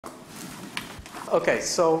Okay,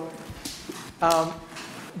 so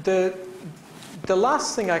the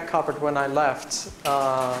last thing I covered when I left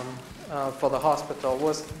for the hospital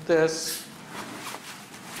was this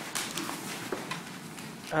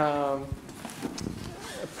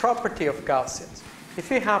property of Gaussians.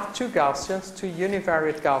 If you have two Gaussians, two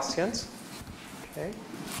univariate Gaussians, okay,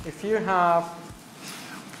 if you have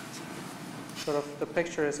sort of the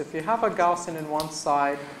picture is if you have a Gaussian in one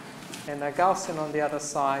side and a Gaussian on the other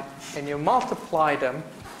side, and you multiply them,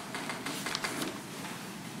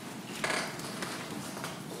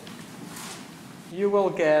 you will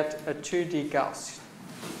get a 2D Gaussian.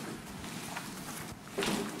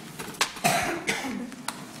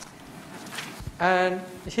 And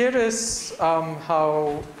here is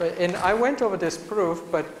how, and I went over this proof,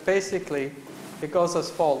 but basically it goes as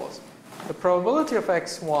follows. The probability of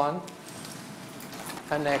x1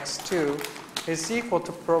 and x2 is equal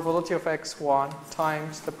to probability of x1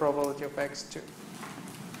 times the probability of x2.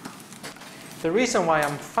 The reason why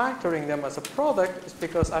I'm factoring them as a product is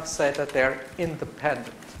because I've said that they're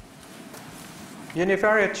independent.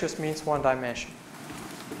 Univariate just means one dimension.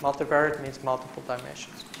 Multivariate means multiple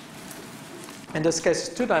dimensions. In this case,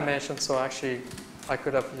 it's two dimensions, so actually I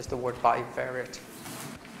could have used the word bivariate.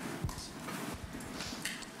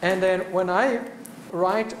 And then when I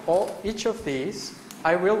write each of these,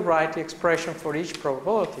 I will write the expression for each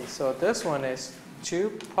probability. So this one is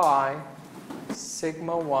 2 pi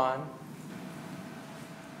sigma 1,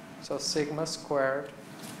 so sigma squared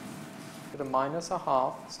to the minus a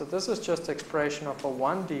half. So this is just the expression of a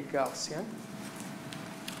 1D Gaussian.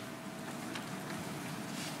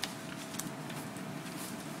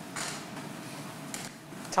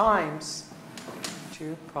 Times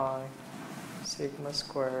 2 pi sigma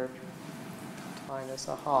squared minus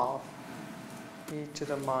a half e to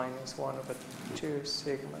the minus 1 over 2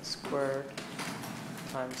 sigma squared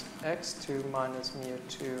times x2 minus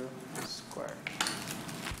mu2 squared.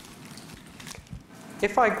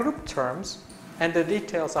 If I group terms, and the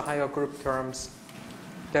details of how you group terms,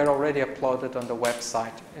 they're already uploaded on the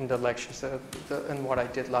website in the lectures in what I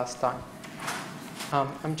did last time.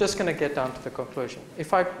 I'm just going to get down to the conclusion.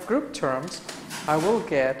 If I group terms, I will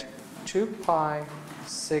get 2 pi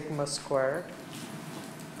sigma squared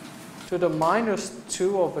to the minus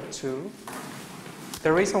 2 over 2.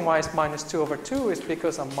 The reason why it's minus 2 over 2 is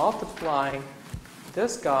because I'm multiplying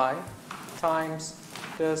this guy times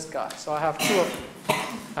this guy. So I have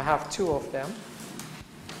two of them.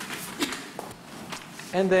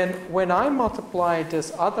 And then when I multiply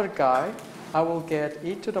this other guy, I will get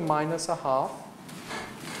e to the minus a half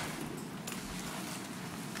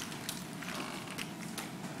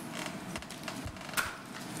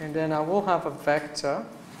and then I will have a vector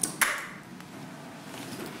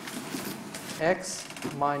x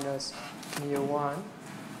minus mu1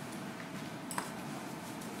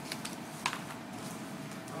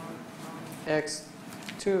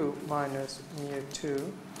 x2 minus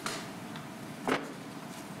mu2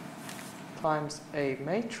 times a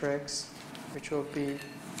matrix, which will be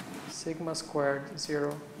sigma squared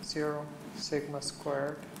 0, 0, sigma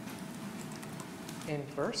squared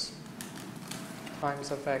inverse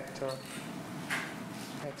times a vector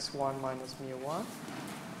x1 minus mu1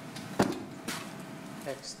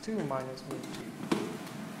 x2 minus mu2.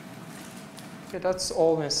 Okay, that's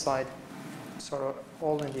all inside, sort of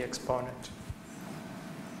all in the exponent.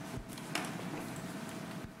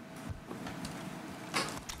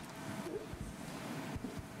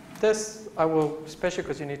 This I will, especially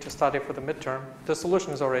because you need to study for the midterm, the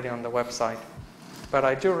solution is already on the website. But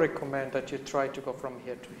I do recommend that you try to go from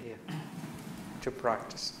here to here to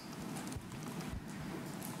practice.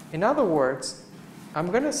 In other words, I'm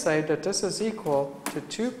going to say that this is equal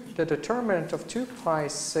to the determinant of 2 pi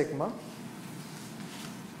sigma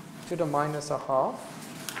to the minus a half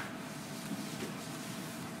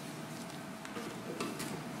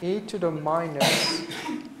e to the minus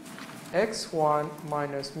x1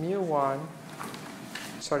 minus mu1,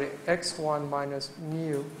 sorry, x1 minus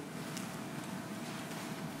mu.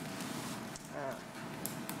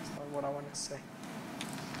 That's not what I want to say.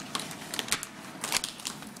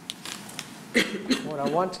 What I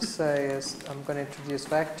want to say is I'm going to introduce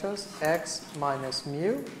vectors x minus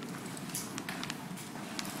mu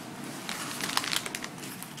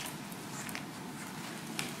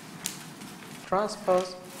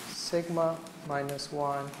transpose sigma minus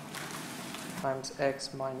 1 times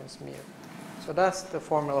x minus mu. So that's the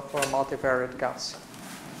formula for a multivariate Gaussian,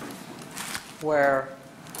 where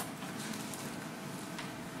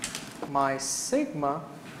my sigma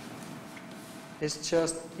is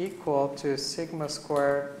just equal to sigma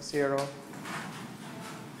squared 0,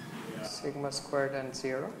 sigma squared and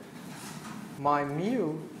 0, my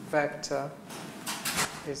mu vector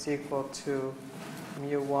is equal to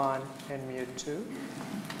mu1 and mu2,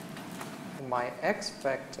 and my x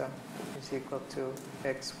vector is equal to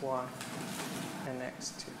x1 and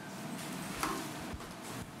x2.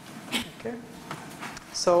 Okay?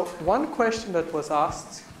 So one question that was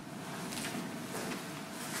asked,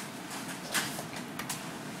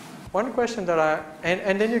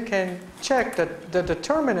 and then you can check that the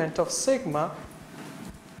determinant of sigma,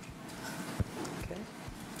 okay,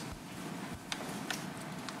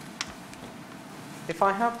 if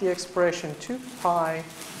I have the expression 2 pi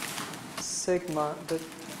sigma,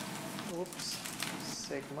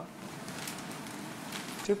 sigma,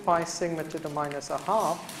 2 pi sigma to the minus a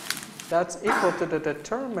half, that's equal to the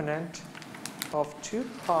determinant of 2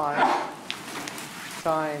 pi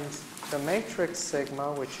times the matrix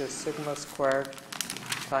sigma, which is sigma squared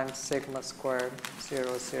times sigma squared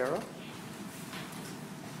 0, 0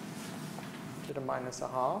 to the minus a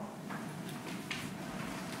half.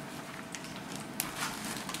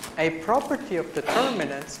 A property of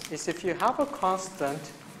determinants is if you have a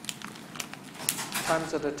constant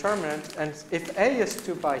times a determinant, and if A is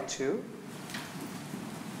 2 by 2,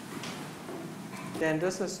 then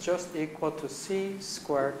this is just equal to c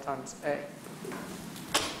squared times A.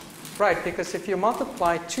 Right, because if you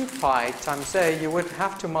multiply 2 pi times A, you would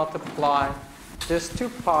have to multiply this 2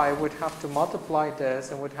 pi would have to multiply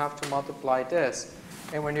this and would have to multiply this.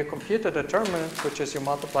 And when you compute the determinant, which is you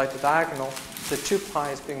multiply the diagonal, the 2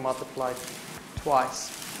 pi is being multiplied twice.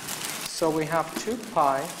 So we have 2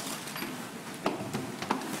 pi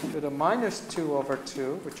to the minus 2 over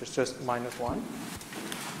 2, which is just minus 1,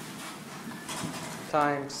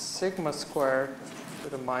 times sigma squared to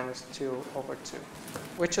the minus 2 over 2,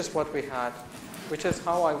 which is what we had, which is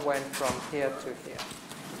how I went from here to here.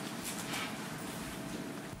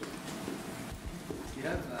 You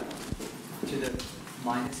have to the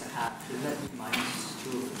minus a half, shouldn't that be minus 2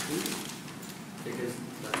 over 2? Because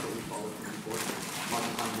that's what we followed from before,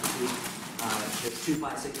 multiplying the 2, it's 2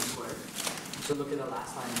 pi sigma squared. So look at the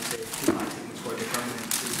last line, you say 2 pi sigma squared, determinant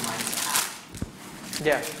is minus a half.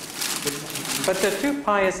 Yeah. But the 2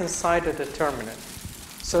 pi is inside the determinant.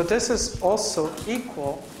 So this is also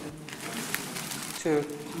equal to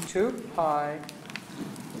 2 pi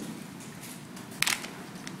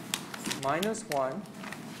minus 1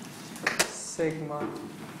 sigma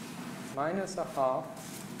minus a half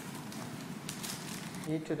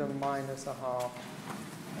e to the minus a half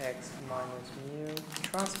x minus mu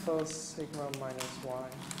transpose sigma minus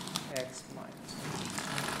 1 x minus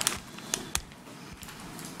 1.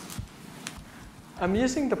 I'm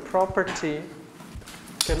using the property.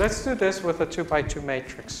 Okay, let's do this with a 2 by 2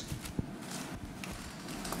 matrix.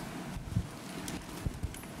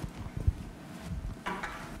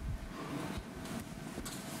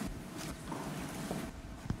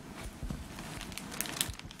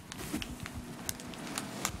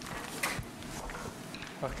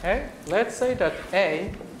 Okay, let's say that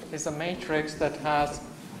A is a matrix that has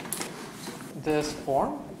this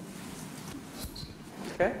form.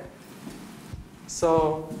 Okay?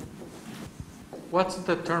 So, what's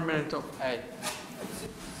the determinant of A?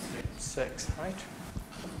 6, right?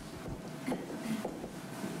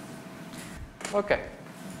 Okay.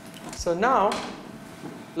 So now,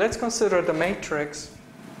 let's consider the matrix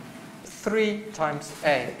 3 times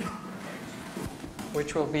A,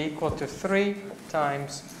 which will be equal to 3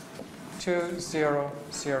 times 2, 0,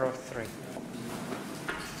 0, 3.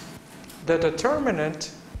 The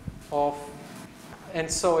determinant of, and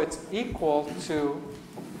so it's equal to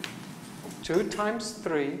 2 times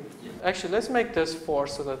 3. Actually, let's make this 4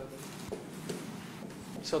 so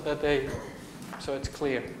it's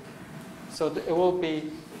clear. So it will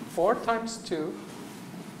be 4 times 2,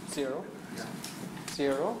 0,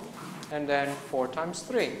 0, and then 4 times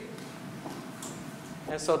 3.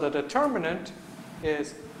 And so the determinant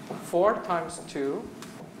is 4 times 2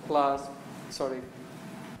 plus,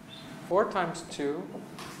 4 times 2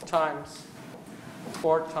 times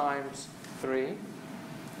 4 times 3,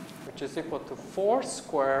 which is equal to 4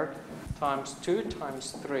 squared times 2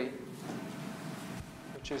 times 3,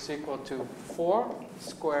 which is equal to 4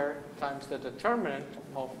 squared times the determinant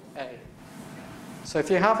of A. So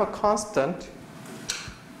if you have a constant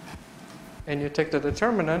and you take the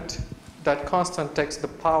determinant, that constant takes the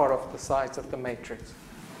power of the size of the matrix.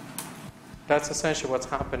 That's essentially what's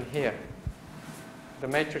happened here. The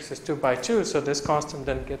matrix is 2 by 2, so this constant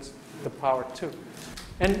then gets the power 2.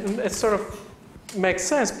 And it sort of makes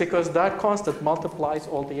sense because that constant multiplies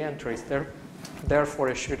all the entries. Therefore,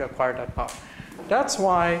 it should acquire that power. That's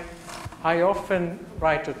why I often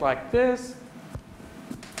write it like this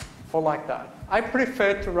or like that. I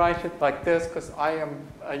prefer to write it like this because I am,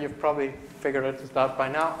 you've probably figured it out by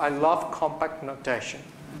now, I love compact notation.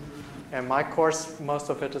 And my course, most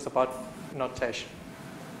of it is about notation.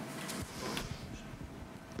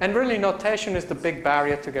 And really, notation is the big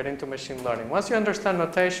barrier to get into machine learning. Once you understand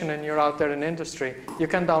notation and you're out there in industry, you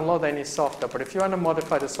can download any software. But if you want to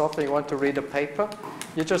modify the software, you want to read a paper,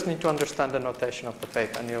 you just need to understand the notation of the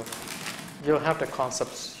paper. And you'll have the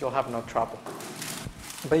concepts, you'll have no trouble.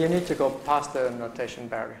 But you need to go past the notation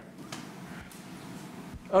barrier.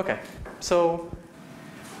 Okay, so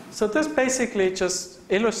this basically just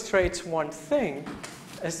illustrates one thing,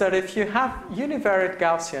 is that if you have univariate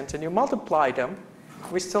Gaussians and you multiply them,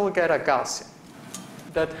 we still get a Gaussian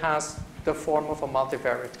that has the form of a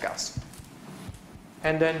multivariate Gaussian.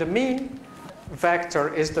 And then the mean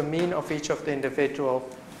vector is the mean of each of the individual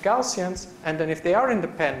Gaussians, and then if they are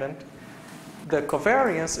independent, the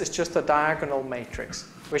covariance is just a diagonal matrix,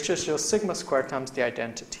 which is just sigma squared times the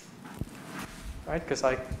identity. Right? Because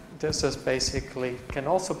this is basically, can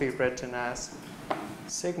also be written as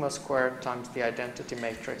sigma squared times the identity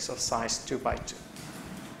matrix of size 2 by 2.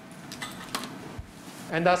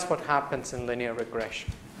 And that's what happens in linear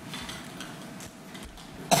regression.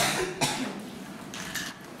 Question?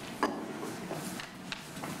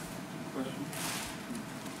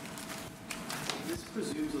 This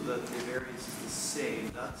presumes that the variance is the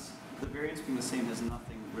same. The variance being the same has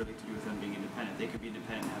nothing really to do with them being independent. They could be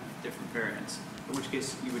independent and have different variance, in which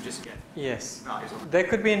case you would just get values. They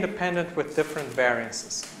could be independent with different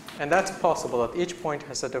variances. And that's possible, that each point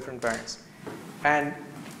has a different variance. And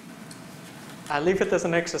I'll leave it as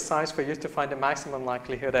an exercise for you to find the maximum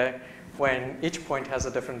likelihood when each point has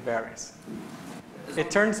a different variance. It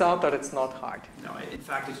turns out that it's not hard. No, in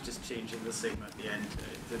fact, it's just changing the sigma at the end.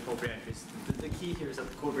 The covariance is, the key here is that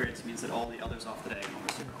the covariance means that all the others off the diagonal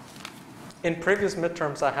are 0. In previous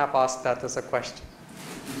midterms, I have asked that as a question.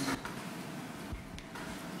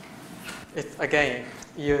 Again,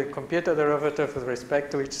 you compute the derivative with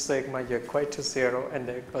respect to each sigma, you equate to 0, and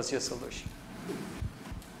there goes your solution.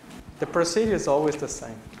 The procedure is always the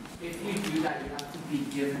same. If you do that, you have to be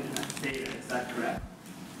given a data. Is that correct?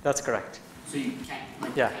 That's correct. So you can't.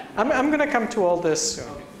 Yeah, I'm going to come to all this soon.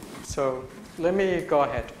 Okay. So let me go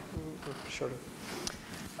ahead. Sure.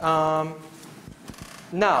 Now,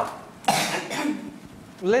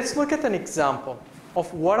 let's look at an example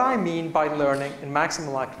of what I mean by learning in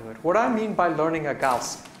maximum likelihood. What I mean by learning a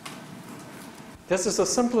Gaussian. This is the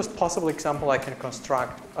simplest possible example I can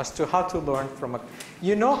construct as to how to learn from a...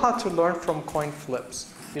 You know how to learn from coin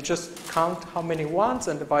flips. You just count how many ones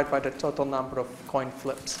and divide by the total number of coin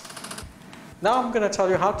flips. Now I'm going to tell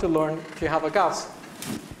you how to learn if you have a Gaussian.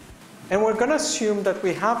 And we're going to assume that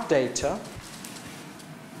we have data.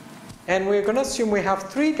 And we're going to assume we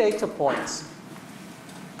have 3 data points.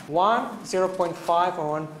 1,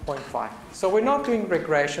 0.5, and 1.5. So we're not doing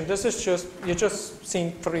regression. This is just, you're just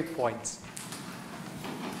seeing 3 points.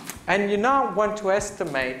 And you now want to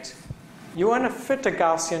estimate, you want to fit a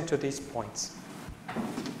Gaussian to these points.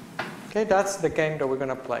 Okay, that's the game that we're going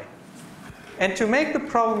to play. And to make the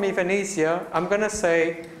problem even easier, I'm going to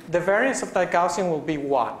say the variance of that Gaussian will be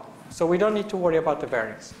 1. So we don't need to worry about the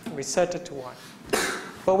variance. We set it to 1.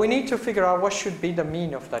 But we need to figure out what should be the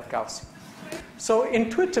mean of that Gaussian. So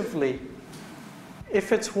intuitively,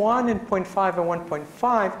 if it's 1 and 0.5 and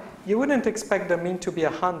 1.5, you wouldn't expect the mean to be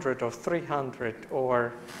 100 or 300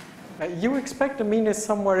 or... you expect the mean is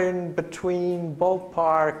somewhere in between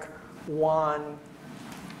ballpark 1,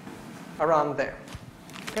 around there.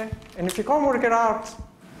 Okay? And if you can't work it out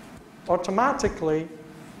automatically,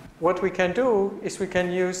 what we can do is we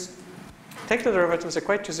can take the derivatives,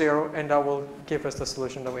 equate to 0, and that will give us the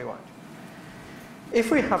solution that we want. If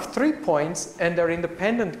we have 3 points and they're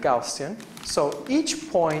independent Gaussian, so each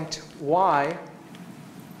point y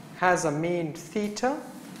has a mean theta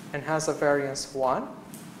and has a variance 1.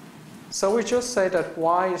 So we just say that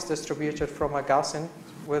y is distributed from a Gaussian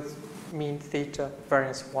with mean theta,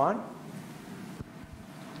 variance 1.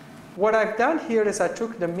 What I've done here is I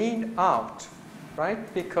took the mean out,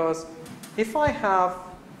 right? Because if I have,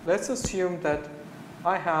 let's assume that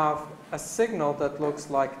I have a signal that looks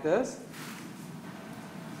like this.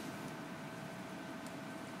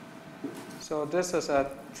 So this is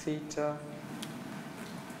at theta.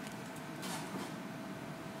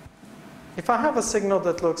 If I have a signal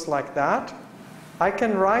that looks like that, I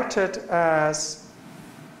can write it as,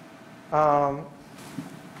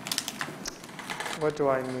 what do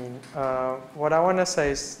I mean? What I want to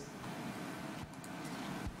say is,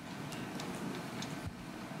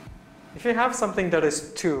 if you have something that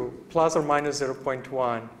is 2 plus or minus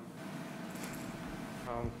 0.1,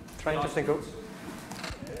 trying to think of,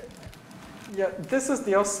 Yeah, this is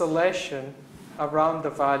the oscillation around the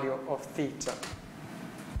value of theta.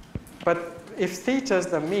 But if theta is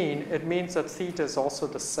the mean, it means that theta is also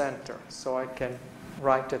the center. So I can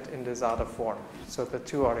write it in this other form. So the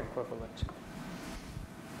two are equivalent.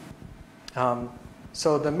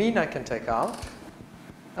 So the mean I can take out.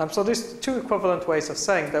 So there's two equivalent ways of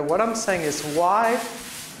saying that. What I'm saying is y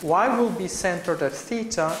will be centered at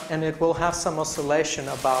theta, and it will have some oscillation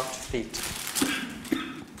about theta.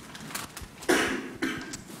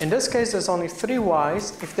 In this case, there's only three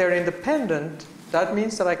y's. If they're independent, that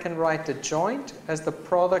means that I can write the joint as the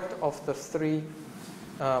product of the three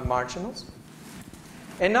marginals.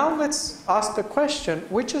 And now let's ask the question,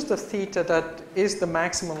 which is the theta that is the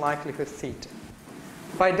maximum likelihood theta?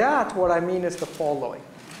 By that, what I mean is the following.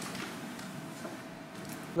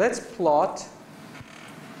 Let's plot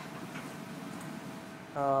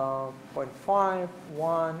 0.5,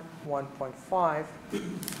 1, 1.5.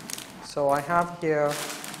 So I have here,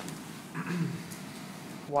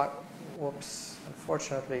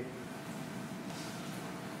 unfortunately,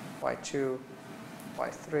 y2,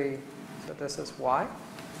 y3. So this is y.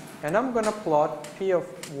 And I'm going to plot p of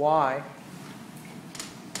y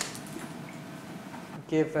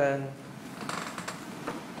given,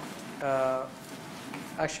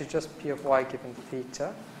 actually just p of y given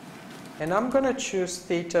theta. And I'm going to choose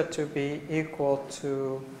theta to be equal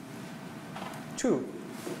to 2.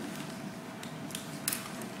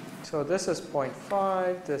 So this is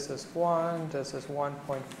 0.5, this is 1, this is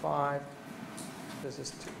 1.5, this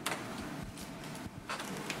is 2.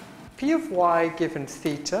 P of y given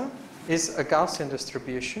theta is a Gaussian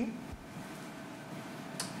distribution.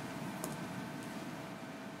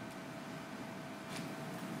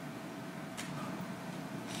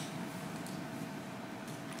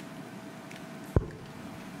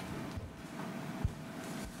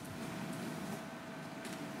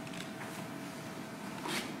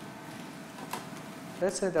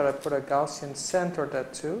 Let's say that I put a Gaussian centered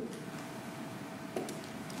at 2.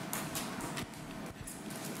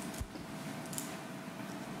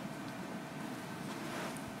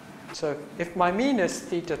 So if my mean is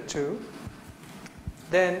theta 2,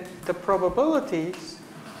 then the probabilities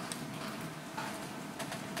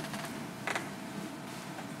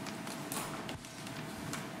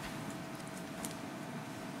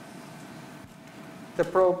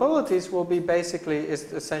will be basically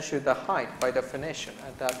is essentially the height by definition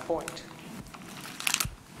at that point.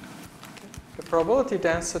 The probability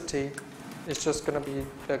density is just going to be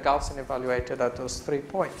the Gaussian evaluated at those 3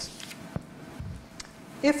 points.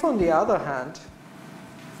 If, on the other hand,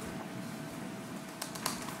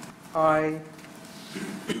 I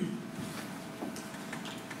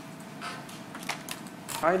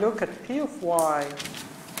look at P of y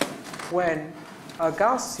when a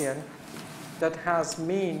Gaussian that has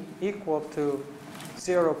mean equal to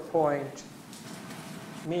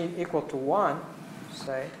mean equal to 1,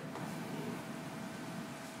 say,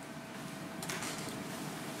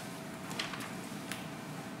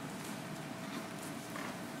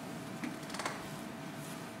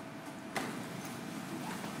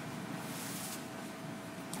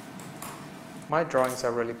 my drawings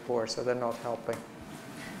are really poor, so they're not helping.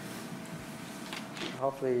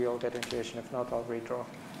 Hopefully you'll get intuition. If not, I'll redraw.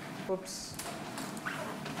 Oops.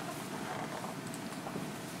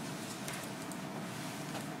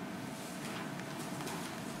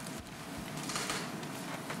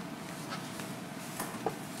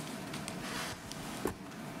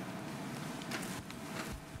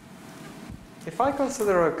 If I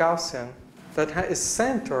consider a Gaussian that is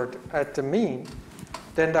centered at the mean,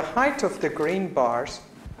 then the height of the green bars,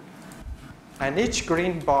 and each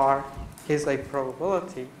green bar is a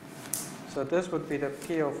probability. So this would be the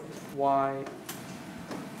P of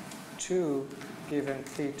y2 given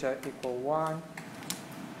theta equal 1.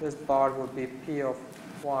 This bar would be P of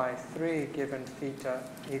y3 given theta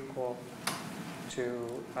equal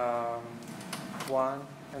to 1,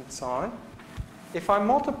 and so on. If I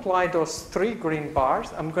multiply those 3 green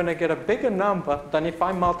bars, I'm going to get a bigger number than if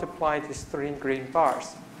I multiply these 3 green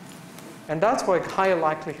bars. And that's what higher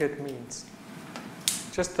likelihood means.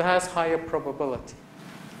 Just has higher probability.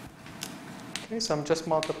 Okay, so I'm just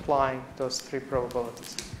multiplying those 3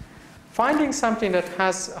 probabilities. Finding something that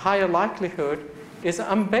has higher likelihood is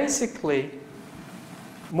I'm basically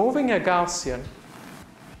moving a Gaussian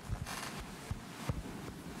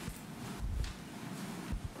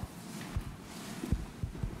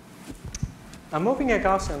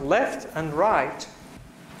left and right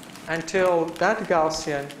until that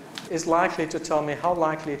Gaussian is likely to tell me how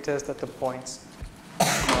likely it is that the points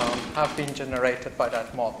have been generated by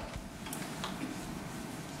that model.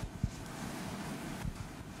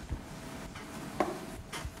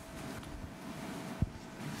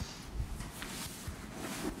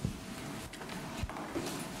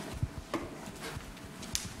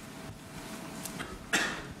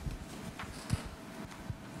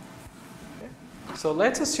 So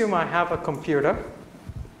let's assume I have a computer.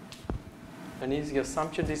 An easy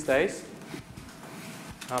assumption these days,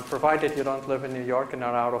 provided you don't live in New York and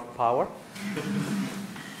are out of power.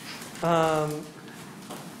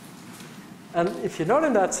 And if you're not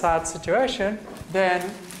in that sad situation,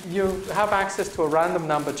 then you have access to a random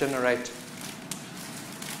number generator.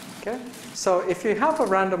 Okay? So if you have a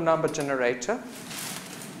random number generator,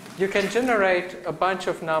 you can generate a bunch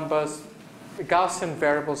of numbers, Gaussian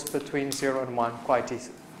variables between 0 and 1 quite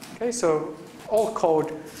easily. Okay? So all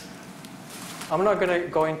code, I'm not going to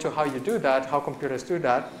go into how you do that, how computers do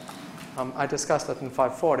that. I discussed that in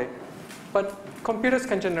 540. But computers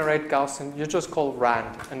can generate Gaussian, you just call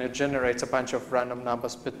rand, and it generates a bunch of random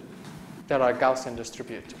numbers that are Gaussian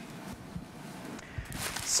distributed.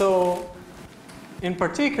 So in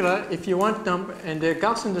particular, if you want number, and they're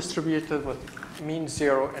Gaussian distributed with mean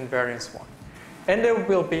 0 and variance 1. And there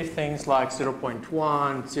will be things like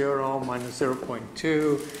 0.1, 0, minus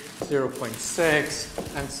 0.2,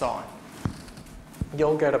 0.6, and so on.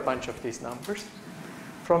 You'll get a bunch of these numbers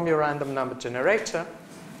from your random number generator.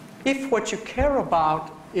 If what you care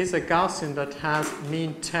about is a Gaussian that has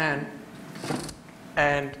mean 10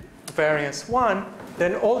 and variance 1,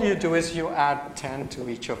 then all you do is you add 10 to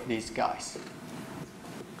each of these guys.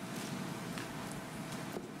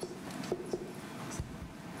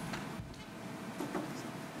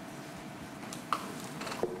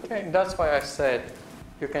 Okay, and that's why I said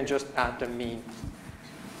you can just add the mean.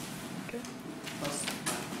 Okay.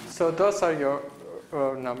 So those are your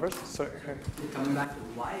numbers. So coming back to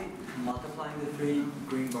why multiplying the 3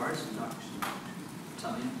 green bars, not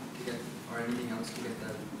summing to get, or anything else to get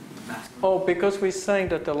the maximum? Oh, because we're saying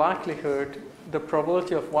that the likelihood, the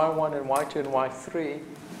probability of y1 and y2 and y3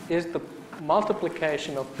 is the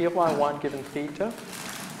multiplication of p of y1 given theta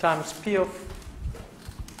times p of,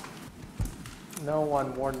 no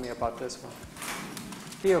one warned me about this one,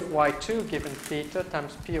 p of y2 given theta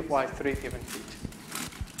times p of y3 given theta.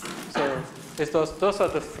 So those are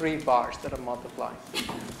the 3 bars that are multiplying.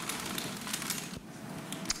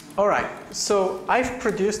 All right, so I've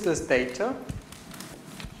produced this data.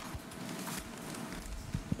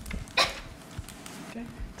 Okay.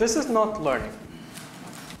 This is not learning.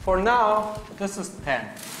 For now, this is 10.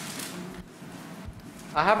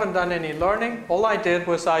 I haven't done any learning. All I did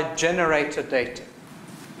was I generated data.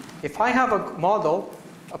 If I have a model,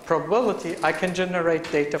 a probability, I can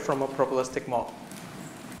generate data from a probabilistic model.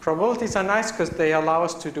 Probabilities are nice because they allow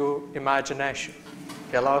us to do imagination.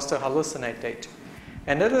 They allow us to hallucinate data.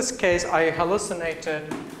 And in this case, I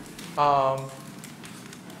hallucinated a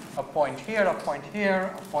point here, a point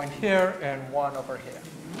here, a point here, and one over here.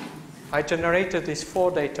 I generated these 4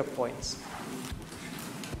 data points.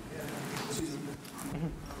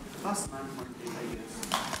 Plus 9.8, I guess.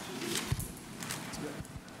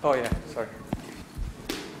 Oh yeah, sorry.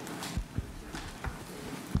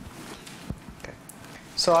 Okay.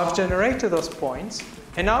 So I've generated those points.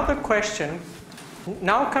 And now the question,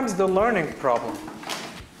 now comes the learning problem.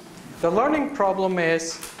 The learning problem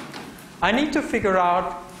is, I need to figure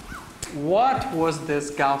out what was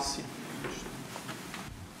this Gaussian.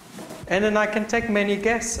 And then I can take many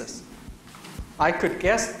guesses. I could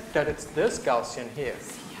guess that it's this Gaussian here.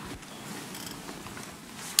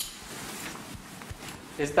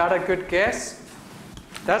 Is that a good guess?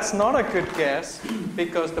 That's not a good guess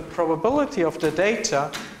because the probability of the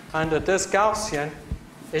data under this Gaussian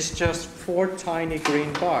is just 4 tiny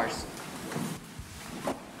green bars.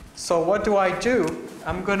 So what do?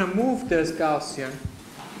 I'm going to move this Gaussian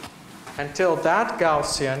until that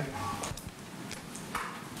Gaussian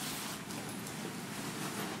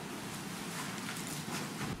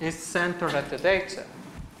is centered at the data.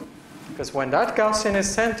 Because when that Gaussian is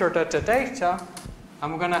centered at the data,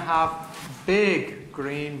 I'm going to have big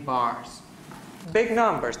green bars. Big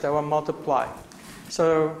numbers that will multiply.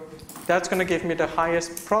 So that's going to give me the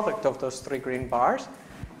highest product of those 3 green bars.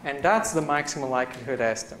 And that's the maximum likelihood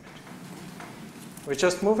estimate. We're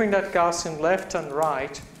just moving that Gaussian left and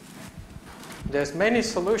right. There's many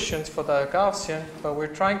solutions for the Gaussian, but we're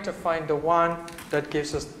trying to find the one that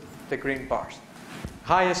gives us the green bars.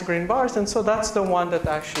 Highest green bars, and so that's the one that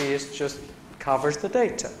actually is just covers the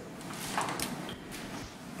data.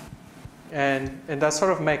 And that sort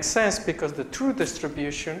of makes sense because the true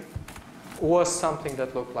distribution was something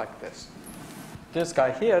that looked like this. This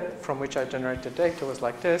guy here, from which I generated data, was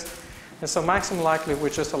like this. And so maximum likelihood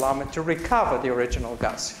would just allow me to recover the original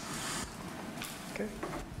Gaussian. Okay?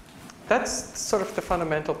 That's sort of the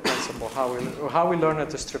fundamental principle, how we learn a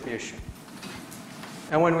distribution.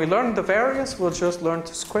 And when we learn the variance, we'll just learn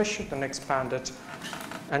to squish it and expand it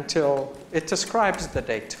until it describes the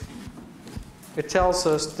data. it tells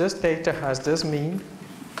us this data has this mean,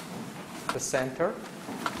 the center,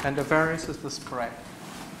 and the variance is the spread.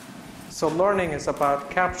 So learning is about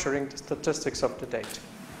capturing the statistics of the data,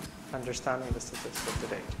 understanding the statistics of the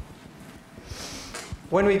data.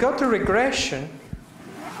 When we go to regression,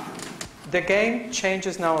 the game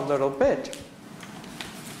changes now a little bit,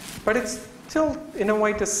 but it's still in a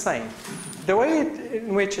way the same. The way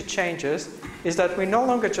in which it changes is that we no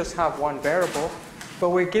longer just have one variable, but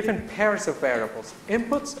we're given pairs of variables,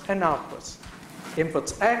 inputs and outputs.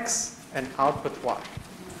 Inputs x and output y.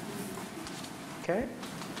 Okay?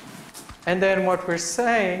 And then what we're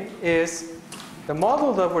saying is the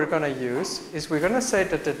model that we're going to use is we're going to say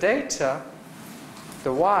that the data,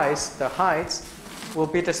 the y's, the heights, will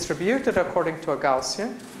be distributed according to a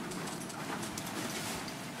Gaussian.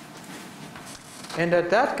 And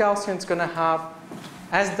that Gaussian is going to have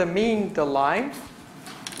as the mean the line,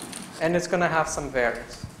 and it's going to have some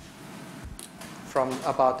variance from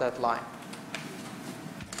about that line.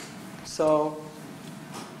 So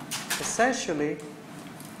essentially,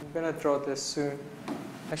 I'm going to draw this soon.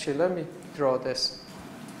 Actually, let me draw this.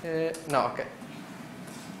 No, okay.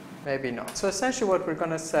 Maybe not. So essentially what we're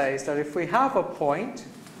going to say is that if we have a point,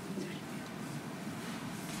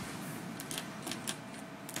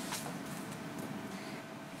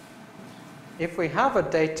 if we have a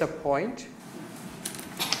data point,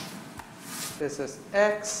 this is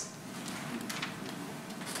x,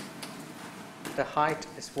 the height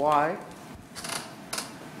is y,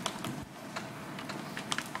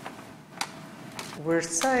 we're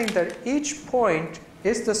saying that each point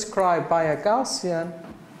is described by a Gaussian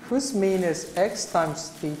whose mean is x times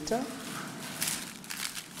theta,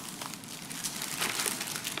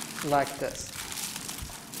 like this.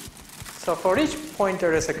 So for each point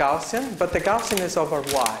there is a Gaussian, but the Gaussian is over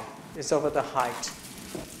y, is over the height.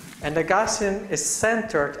 And the Gaussian is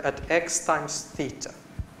centered at x times theta,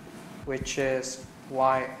 which is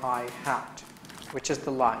yi hat, which is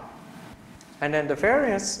the line. And then the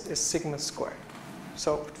variance is sigma squared.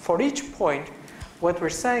 So for each point, what we're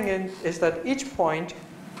saying is that each point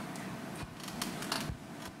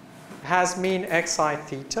has mean xi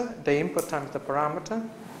theta, the input times the parameter.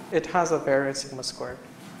 It has a variance sigma squared.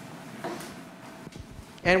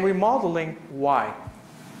 And we're modeling y,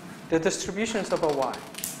 the distributions of a y.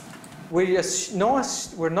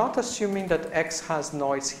 We're not assuming that x has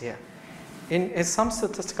noise here. In some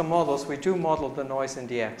statistical models, we do model the noise in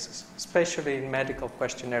the x's, especially in medical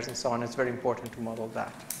questionnaires and so on. It's very important to model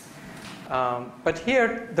that. But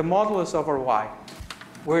here, the model is over y.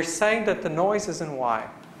 We're saying that the noise is in y.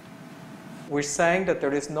 We're saying that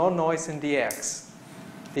there is no noise in the x.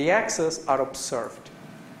 The x's are observed.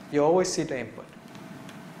 You always see the input.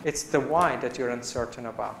 It's the y that you're uncertain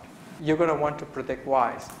about. You're going to want to predict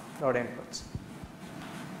y's, not inputs.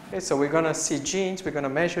 Okay, so we're going to see genes, we're going to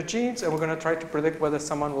measure genes, and we're going to try to predict whether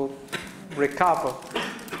someone will recover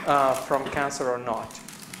from cancer or not.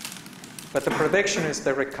 But the prediction is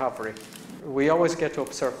the recovery. We always get to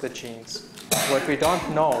observe the genes. What we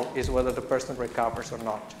don't know is whether the person recovers or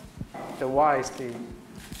not. The y is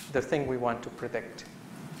the thing we want to predict.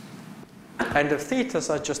 And the thetas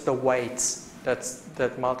are just the weights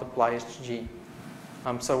that multiply each gene.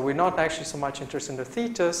 So we're not actually so much interested in the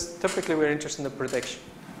thetas. Typically, we're interested in the prediction.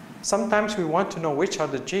 Sometimes we want to know which are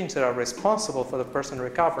the genes that are responsible for the person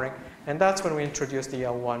recovering, and that's when we introduce the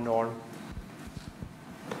L1 norm.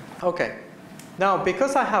 Okay. Now,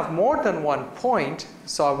 because I have more than one point,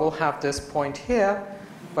 so I will have this point here,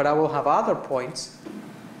 but I will have other points.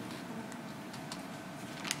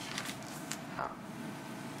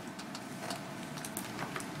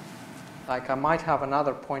 Like I might have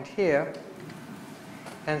another point here,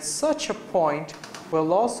 and such a point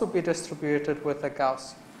will also be distributed with a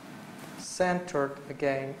Gaussian, centered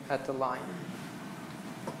again at the line.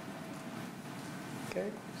 Okay,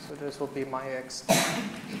 so this will be my x,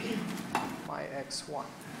 my x1.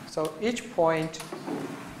 So each point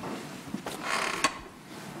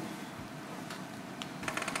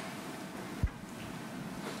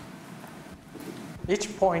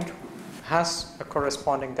has a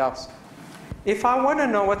corresponding Gaussian. If I want to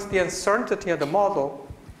know what's the uncertainty of the model,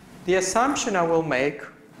 the assumption I will make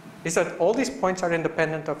is that all these points are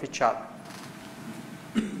independent of each other.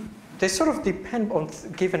 They sort of depend on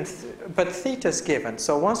given, but theta is given.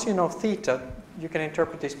 So once you know theta, you can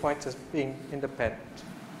interpret these points as being independent.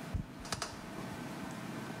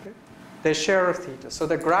 Okay? They share a theta. So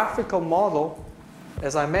the graphical model,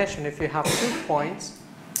 as I mentioned, if you have 2 points,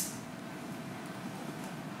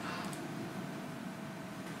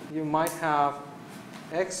 you might have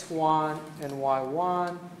x1 and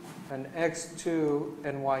y1, and x2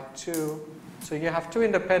 and y2, So you have two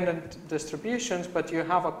independent distributions, but you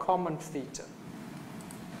have a common theta.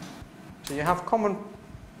 So you have common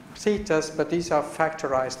thetas, but these are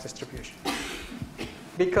factorized distributions.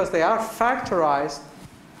 Because they are factorized,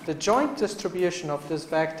 the joint distribution of this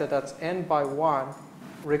vector that's n by 1,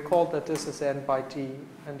 recall that this is n by d,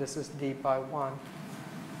 and this is d by 1.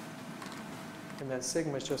 And then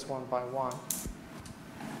sigma is just 1 by 1.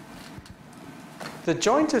 The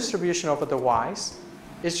joint distribution over the y's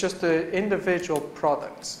is just the individual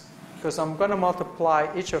products, because I'm going to multiply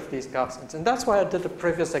each of these Gaussians. And that's why I did the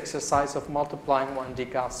previous exercise of multiplying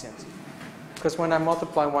 1D Gaussians. Because when I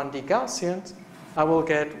multiply 1D Gaussians, I will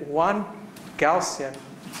get one Gaussian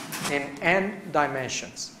in n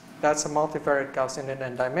dimensions. That's a multivariate Gaussian in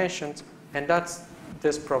n dimensions, and that's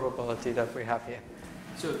this probability that we have here.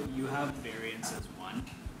 So you have variance as 1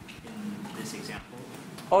 in this example?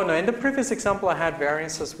 Oh no, in the previous example I had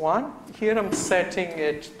variance as 1. Here I'm setting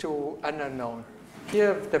it to an unknown.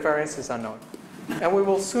 Here the variance is unknown. And we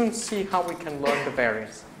will soon see how we can learn the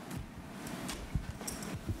variance.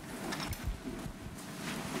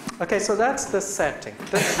 Okay, so that's the setting.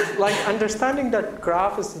 Like understanding that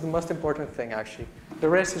graph is the most important thing actually. The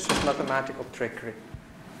rest is just mathematical trickery.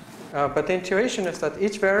 But the intuition is that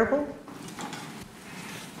each variable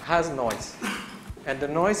has noise. And the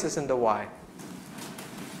noise is in the y.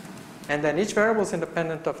 And then each variable is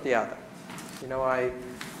independent of the other. You know,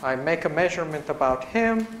 I make a measurement about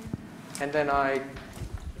him, and then I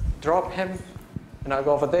drop him, and I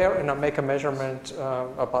go over there, and I make a measurement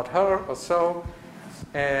about her or so.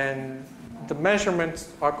 And the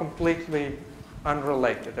measurements are completely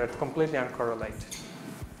unrelated. They're completely uncorrelated.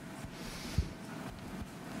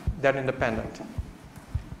 They're independent.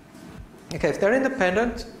 Okay, if they're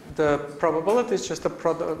independent, the probability is just a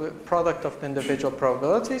product of the individual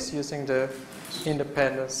probabilities using the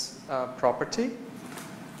independence property.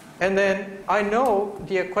 And then I know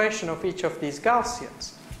the equation of each of these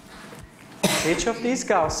Gaussians. Each of these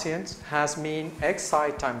Gaussians has mean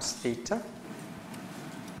xi times theta.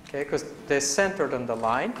 Okay, because they're centered on the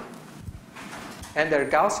line. And they're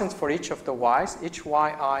Gaussians for each of the y's. Each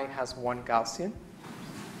yi has one Gaussian.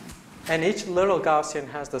 And each little Gaussian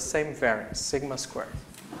has the same variance, sigma squared.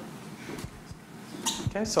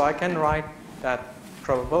 Okay, so I can write that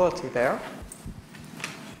probability there.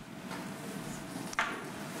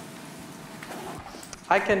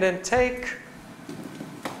 I can then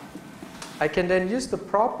use the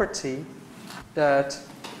property that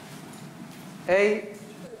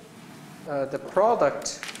the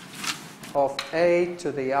product of a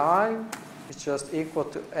to the I is just equal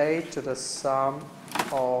to a to the sum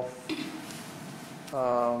of,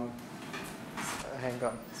 hang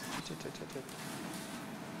on.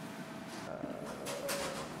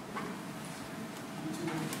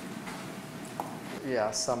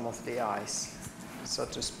 Yeah, sum of the i's, so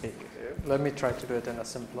to speak. Let me try to do it in a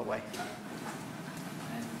simpler way.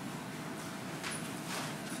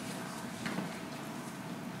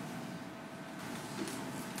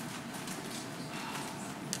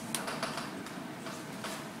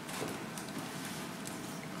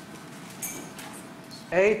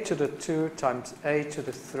 A to the 2 times a to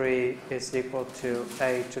the 3 is equal to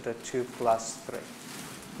a to the 2 plus 3.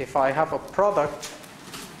 If I have a product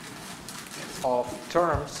of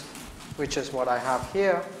terms, which is what I have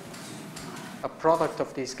here, a product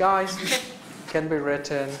of these guys can be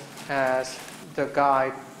written as the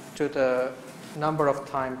guide to the number of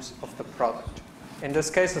times of the product. In this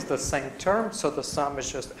case, it's the same term, so the sum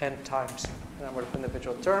is just n times the number of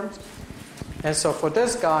individual terms. And so for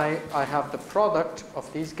this guy, I have the product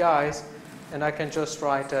of these guys, and I can just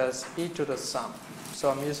write as e to the sum.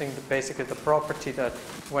 So I'm using basically the property that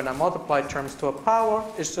when I multiply terms to a power,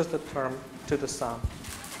 it's just a term to the sum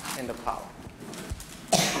in the power.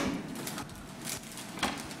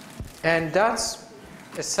 And that's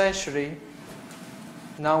essentially,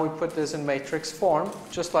 now we put this in matrix form,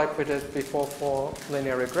 just like we did before for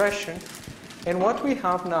linear regression. And what we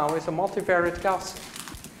have now is a multivariate Gaussian.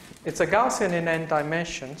 It's a Gaussian in n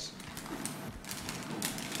dimensions.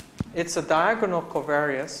 It's a diagonal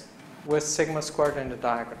covariance with sigma squared in the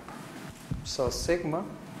diagonal. So sigma,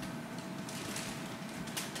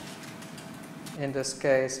 in this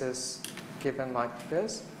case, is given like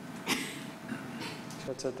this.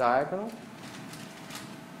 So it's a diagonal.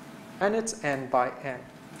 And it's n by n.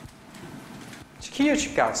 It's a huge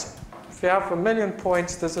Gaussian. If you have 1,000,000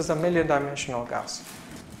 points, this is a 1,000,000-dimensional Gaussian.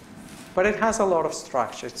 But it has a lot of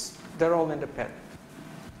structures. They're all independent.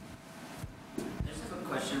 I just have a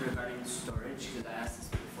question regarding storage, because I asked this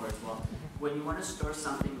before as well. When you want to store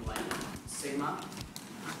something like sigma,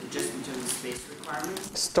 Just in terms of space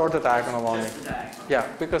requirements? Store the diagonal only. Just the diagonal. Yeah,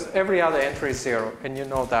 because every other entry is 0, and you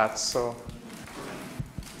know that, so.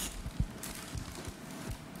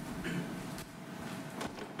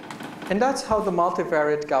 And that's how the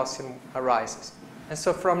multivariate Gaussian arises. And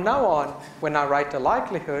so from now on, when I write the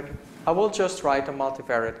likelihood, I will just write a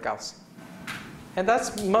multivariate Gaussian. And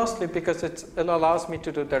that's mostly because it allows me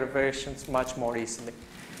to do derivations much more easily.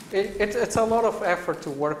 It's a lot of effort to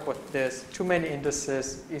work with this. Too many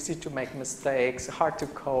indices, easy to make mistakes, hard to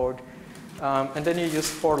code. And then you use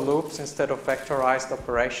for loops instead of vectorized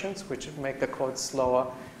operations, which make the code slower.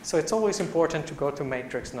 So it's always important to go to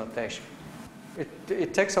matrix notation.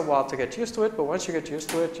 It takes a while to get used to it, but once you get used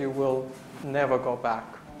to it, you will never go back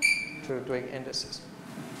to doing indices.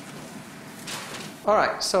 All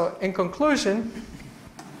right, so in conclusion,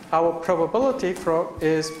 our probability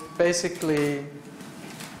is basically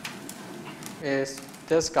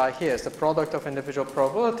this guy here. It's the product of individual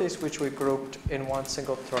probabilities, which we grouped in one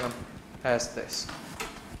single term as this.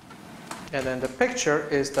 And then the picture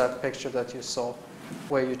is that picture that you saw,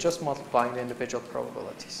 where you're just multiplying the individual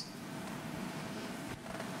probabilities.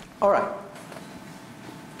 All right.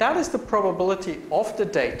 That is the probability of the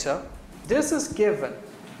data. This is given.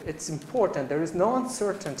 It's important. There is no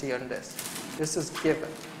uncertainty on this. This is given.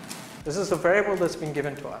 This is a variable that's been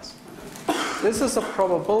given to us. This is a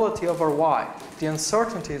probability over y. The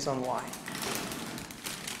uncertainty is on y.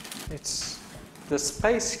 It's the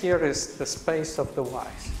space here is the space of the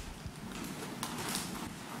y's.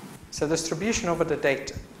 It's a distribution over the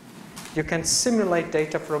data. You can simulate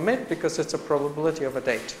data from it because it's a probability of a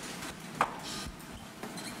data.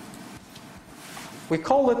 We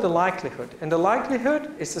call it the likelihood. And the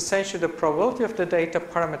likelihood is essentially the probability of the data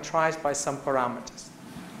parameterized by some parameters.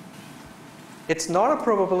 It's not a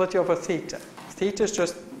probability over theta. Theta is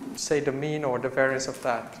just, say, the mean or the variance of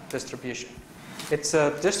that distribution. It's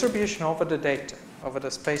a distribution over the data, over the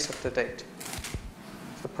space of the data.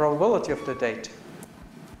 The probability of the data.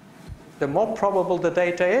 The more probable the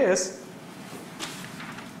data is,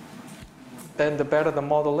 then the better the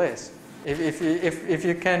model is. If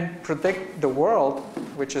you can predict the world,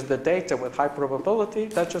 which is the data with high probability,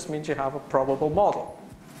 that just means you have a probable model.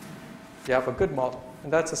 You have a good model.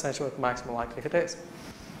 And that's essentially what maximum likelihood is.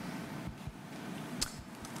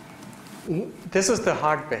 This is the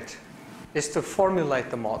hard bit, is to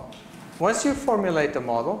formulate the model. Once you formulate the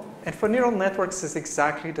model, and for neural networks it's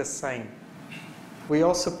exactly the same. We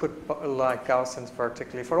also put like Gaussians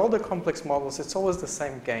vertically. For all the complex models, it's always the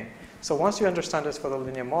same game. So once you understand this for the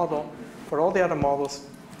linear model, for all the other models,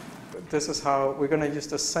 this is how we're going to use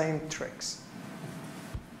the same tricks.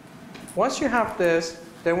 Once you have this,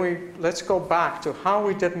 then let's go back to how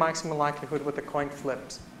we did maximum likelihood with the coin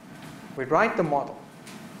flips. We write the model.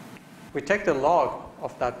 We take the log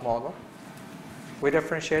of that model. We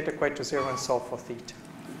differentiate, equate to 0, and solve for theta.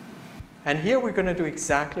 And here we're going to do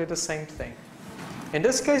exactly the same thing. In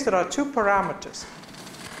this case, there are two parameters.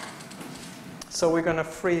 So we're going to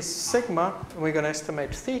freeze sigma, and we're going to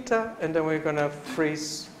estimate theta, and then we're going to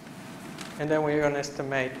freeze, and then we're going to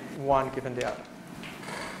estimate one given the other.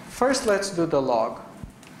 First, let's do the log.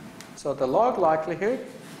 So the log likelihood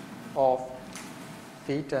of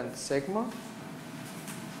theta and sigma,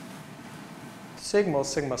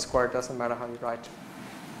 sigma squared, doesn't matter how you write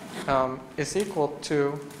it, is equal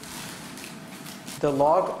to the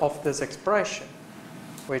log of this expression,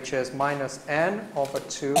 which is minus n over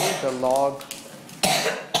 2, the log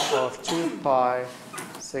of 2 pi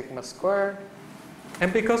sigma squared.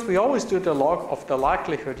 And because we always do the log of the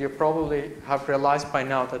likelihood, you probably have realized by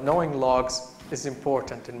now that knowing logs is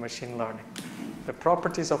important in machine learning. The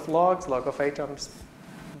properties of logs, log of a times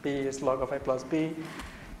b is log of a plus b.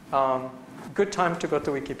 Good time to go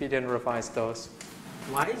to Wikipedia and revise those.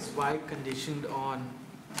 Why is y conditioned on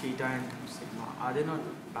theta and sigma? Are they not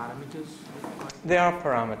parameters? They are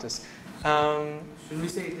parameters. Should we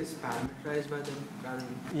say it is parameterized by them rather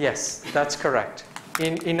than? Yes, that's correct.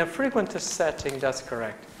 In a frequentist setting, that's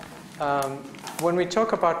correct. When we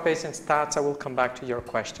talk about Bayesian stats, I will come back to your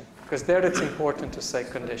question, because there it's important to say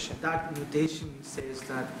condition. That notation says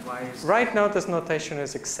that y is... Right now, this notation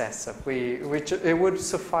is excessive. It would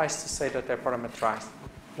suffice to say that they're parameterized.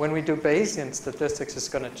 When we do Bayesian statistics, it's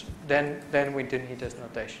going to then we do need this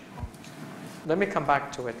notation. Let me come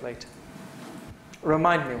back to it later.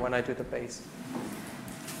 Remind me when I do the Bayesian.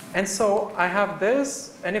 And so I have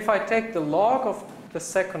this, and if I take the log of the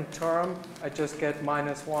second term, I just get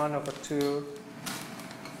minus 1 over 2,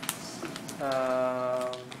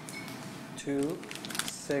 2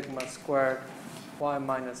 sigma squared y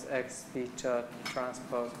minus x theta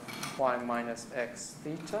transpose y minus x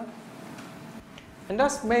theta. And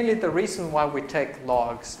that's mainly the reason why we take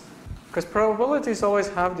logs. Because probabilities always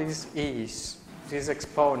have these e's, these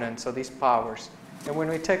exponents, or these powers. And when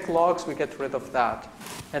we take logs, we get rid of that.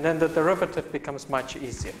 And then the derivative becomes much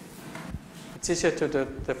easier. It's easier to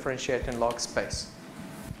differentiate in log space.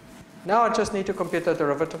 Now I just need to compute the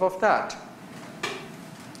derivative of that.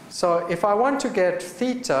 So if I want to get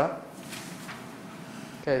theta,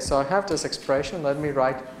 okay, so I have this expression. Let me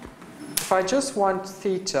write. If I just want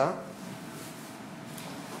theta,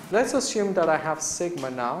 let's assume that I have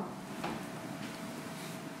sigma now.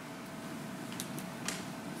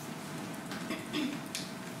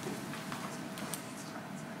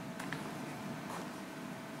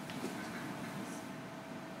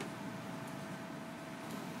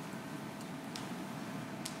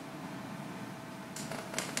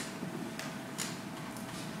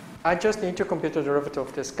 I just need to compute the derivative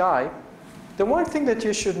of this guy. The one thing that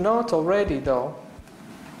you should note already, though,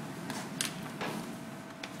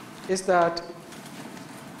 is that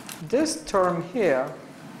this term here,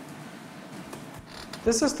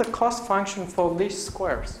 this is the cost function for least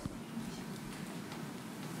squares.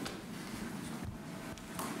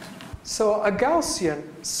 So a Gaussian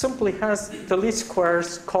simply has the least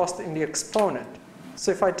squares cost in the exponent.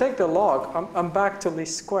 So if I take the log, I'm back to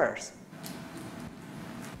least squares.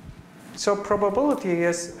 So probability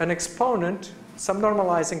is an exponent, some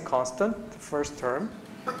normalizing constant, the first term,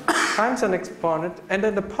 times an exponent, and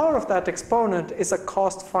then the power of that exponent is a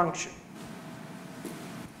cost function.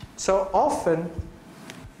 So often,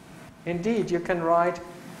 indeed, you can write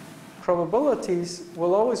probabilities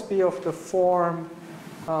will always be of the form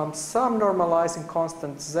some normalizing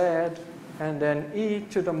constant z, and then e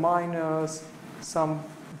to the minus some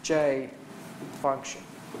j function.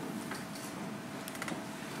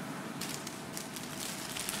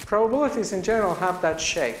 Probabilities in general have that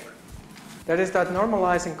shape. That is that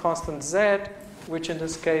normalizing constant z, which in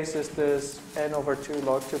this case is this n over 2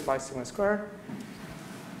 log 2 pi sigma squared.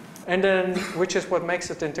 And then, which is what makes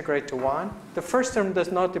it integrate to 1. The first term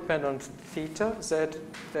does not depend on theta. Z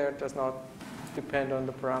there does not depend on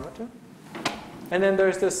the parameter. And then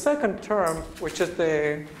there's the second term, which is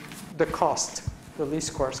the cost, the least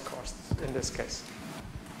squares cost in this case.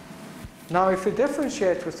 Now, if we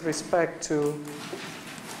differentiate with respect to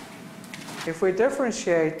If we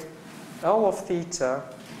differentiate L of theta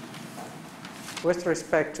with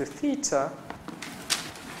respect to theta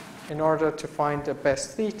in order to find the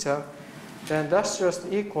best theta, then that's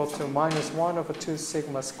just equal to minus 1 over 2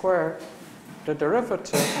 sigma squared, the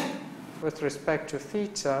derivative with respect to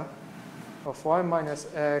theta of y minus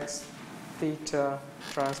x theta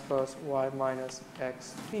transpose y minus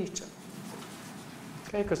x theta.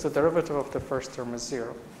 Okay, because the derivative of the first term is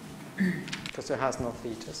 0, because it has no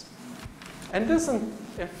thetas. And this,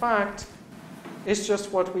 in fact, is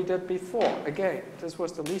just what we did before. Again, this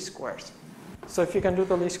was the least squares. So if you can do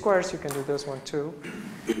the least squares, you can do this one too.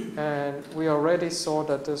 And we already saw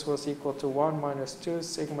that this was equal to 1 minus 2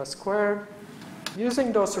 sigma squared.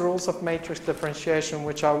 Using those rules of matrix differentiation,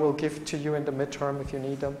 which I will give to you in the midterm if you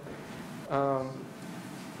need them,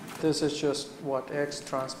 this is just what x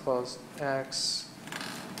transpose x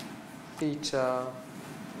theta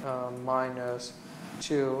minus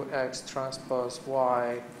 2x transpose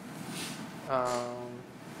y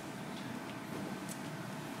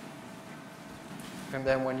and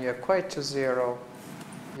then when you equate to 0,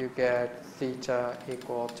 you get theta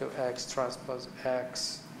equal to x transpose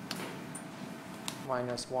x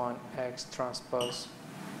minus 1 x transpose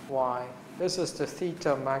y. This is the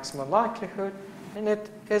theta maximum likelihood, and it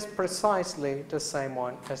is precisely the same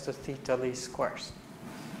one as the theta least squares.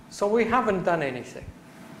 So we haven't done anything.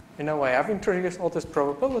 In a way, I've introduced all this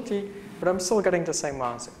probability, but I'm still getting the same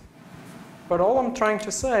answer. But all I'm trying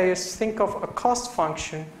to say is think of a cost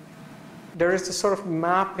function. There is a sort of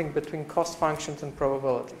mapping between cost functions and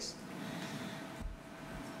probabilities.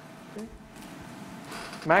 Okay.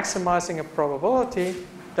 Maximizing a probability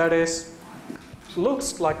that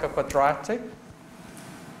looks like a quadratic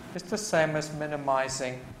is the same as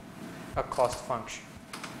minimizing a cost function.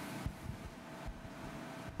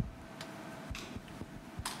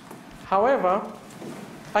 However,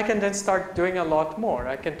 I can then start doing a lot more.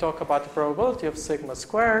 I can talk about the probability of sigma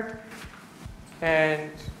squared,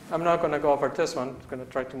 and I'm not going to go over this one. I'm going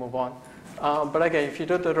to try to move on. But again, if you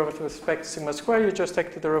do the derivative with respect to sigma squared, you just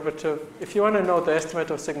take the derivative. If you want to know the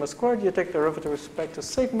estimate of sigma squared, you take the derivative with respect to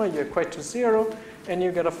sigma, you equate to 0, and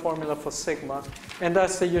you get a formula for sigma. And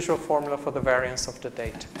that's the usual formula for the variance of the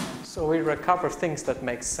data. So we recover things that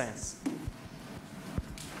make sense.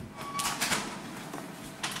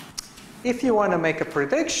 If you want to make a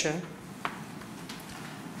prediction,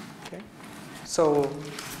 okay, so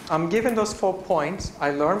I'm given those 4 points.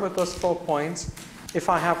 I learn with those 4 points. If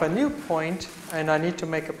I have a new point and I need to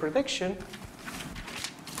make a prediction,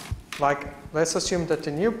 like let's assume that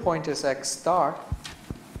the new point is x star,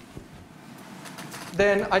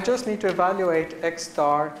 then I just need to evaluate x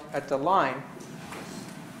star at the line.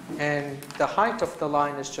 And the height of the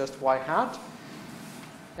line is just y hat.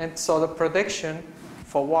 And so the prediction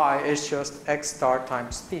for y is just x star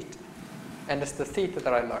times theta. And it's the theta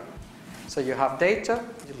that I learned. So you have data,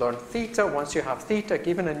 you learn theta. Once you have theta,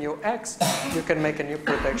 given a new x, you can make a new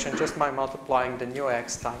prediction just by multiplying the new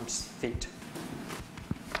x times theta.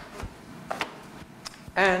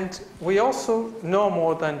 And we also know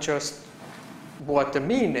more than just what the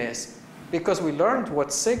mean is. Because we learned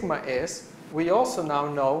what sigma is, we also now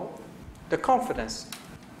know the confidence.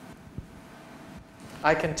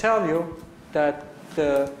 I can tell you that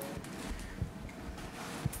the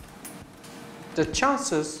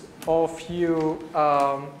chances of you,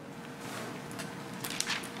 the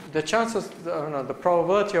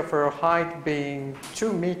probability of your height being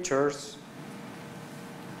 2 meters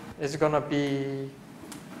is going to be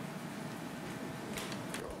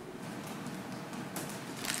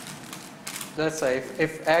let's say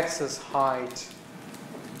if x is height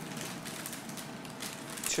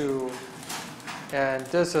 2 and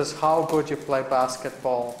this is how good you play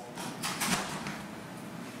basketball,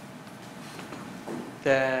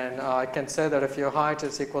 then I can say that if your height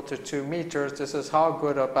is equal to 2 meters, this is how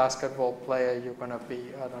good a basketball player you're going to be.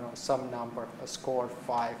 I don't know, some number, a score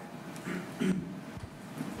 5,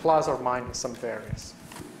 plus or minus some variance.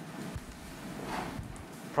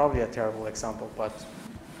 Probably a terrible example, but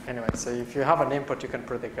anyway, so if you have an input, you can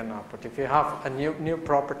predict an output. If you have a new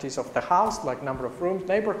properties of the house, like number of rooms,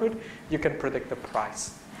 neighborhood, you can predict the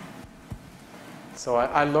price. So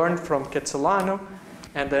I learned from Kitsilano,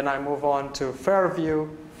 and then I move on to Fairview,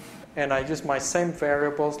 and I use my same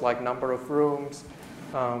variables like number of rooms,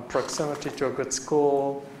 proximity to a good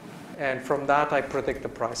school, and from that I predict the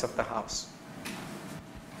price of the house.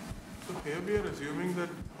 So here we are assuming that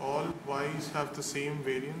all y's have the same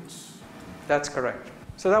variance? That's correct.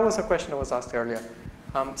 So that was a question that was asked earlier.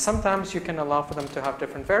 Sometimes you can allow for them to have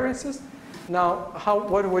different variances. Now,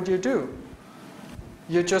 what would you do?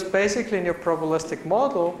 You just basically in your probabilistic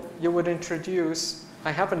model, you would introduce,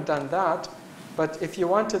 I haven't done that, but if you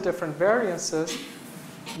wanted different variances,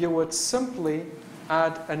 you would simply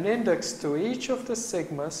add an index to each of the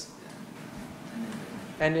sigmas,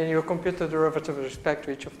 and then you compute the derivative with respect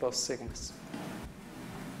to each of those sigmas.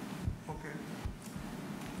 Okay.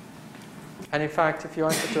 And in fact, if you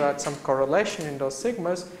wanted to add some correlation in those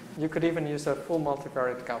sigmas, you could even use a full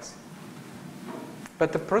multivariate Gaussian.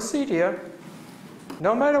 But the procedure,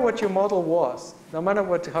 no matter what your model was, no matter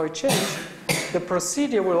how it changed, the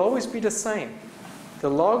procedure will always be the same. The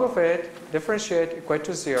log of it, differentiate, equate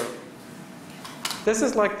to 0. This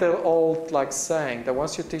is like the old saying that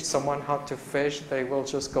once you teach someone how to fish, they will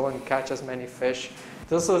just go and catch as many fish.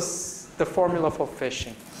 This is the formula for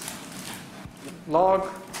fishing. Log,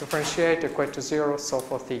 differentiate, equate to 0, so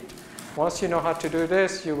forth theta. Once you know how to do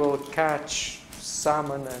this, you will catch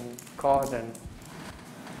salmon and cod and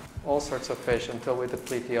all sorts of fish until we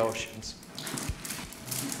deplete the oceans.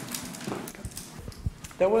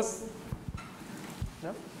 There was,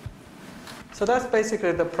 no? So that's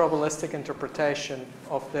basically the probabilistic interpretation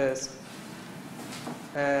of this.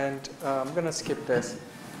 And I'm going to skip this.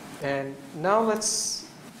 And now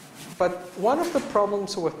but one of the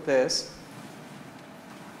problems with this,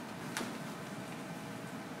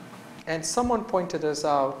 and someone pointed this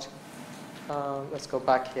out, let's go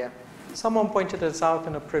back here. Someone pointed this out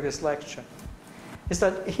in a previous lecture, is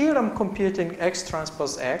that here I'm computing X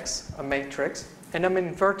transpose X, a matrix, and I'm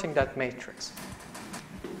inverting that matrix.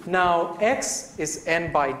 Now, X is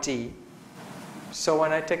n by d. So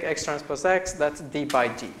when I take X transpose X, that's d by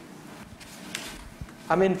d.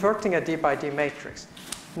 I'm inverting a d by d matrix.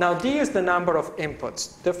 Now, d is the number of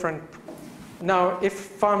inputs, different. Now,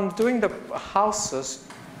 if I'm doing the houses,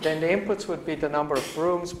 then the inputs would be the number of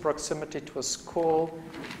rooms, proximity to a school,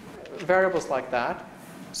 variables like that.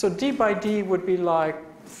 So d by d would be like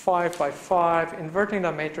 5 by 5. Inverting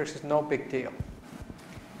the matrix is no big deal.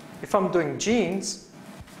 If I'm doing genes,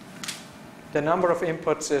 the number of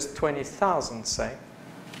inputs is 20,000, say.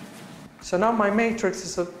 So now my matrix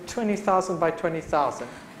is 20,000 by 20,000.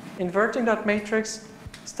 Inverting that matrix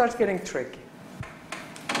starts getting tricky.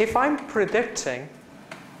 If I'm predicting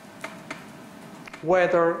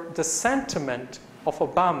whether the sentiment of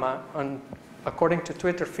Obama, according to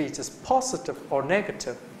Twitter feeds, is positive or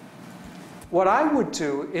negative, what I would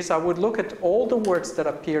do is I would look at all the words that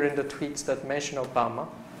appear in the tweets that mention Obama.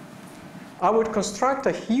 I would construct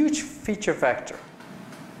a huge feature vector.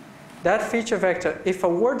 that feature vector, if a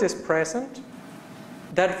word is present,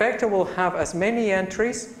 that vector will have as many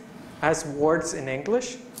entries as words in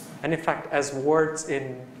English, and in fact as words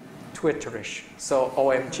in Twitterish. So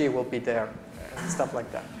OMG will be there, and stuff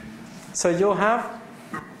like that. So you'll have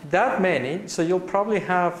that many, so you'll probably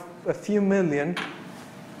have a few million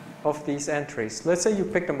of these entries. Let's say you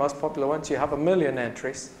pick the most popular ones, you have 1 million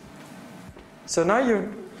entries. So now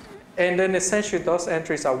and then essentially those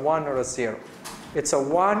entries are 1 or a 0. It's a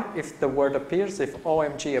 1 if the word appears. If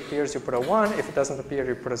OMG appears, you put a 1. If it doesn't appear,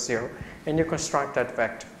 you put a 0. And you construct that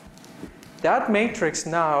vector. That matrix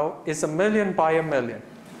now is 1 million by 1 million.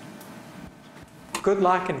 Good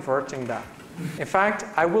luck inverting that. In fact,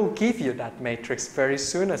 I will give you that matrix very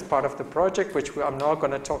soon as part of the project, which I'm not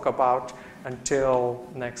going to talk about until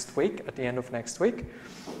next week, at the end of next week.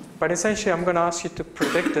 But essentially, I'm going to ask you to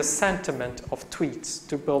predict the sentiment of tweets,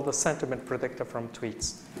 to build a sentiment predictor from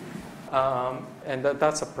tweets. And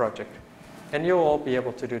that's a project. And you'll all be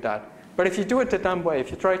able to do that. But if you do it the dumb way,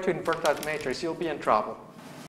 if you try to invert that matrix, you'll be in trouble.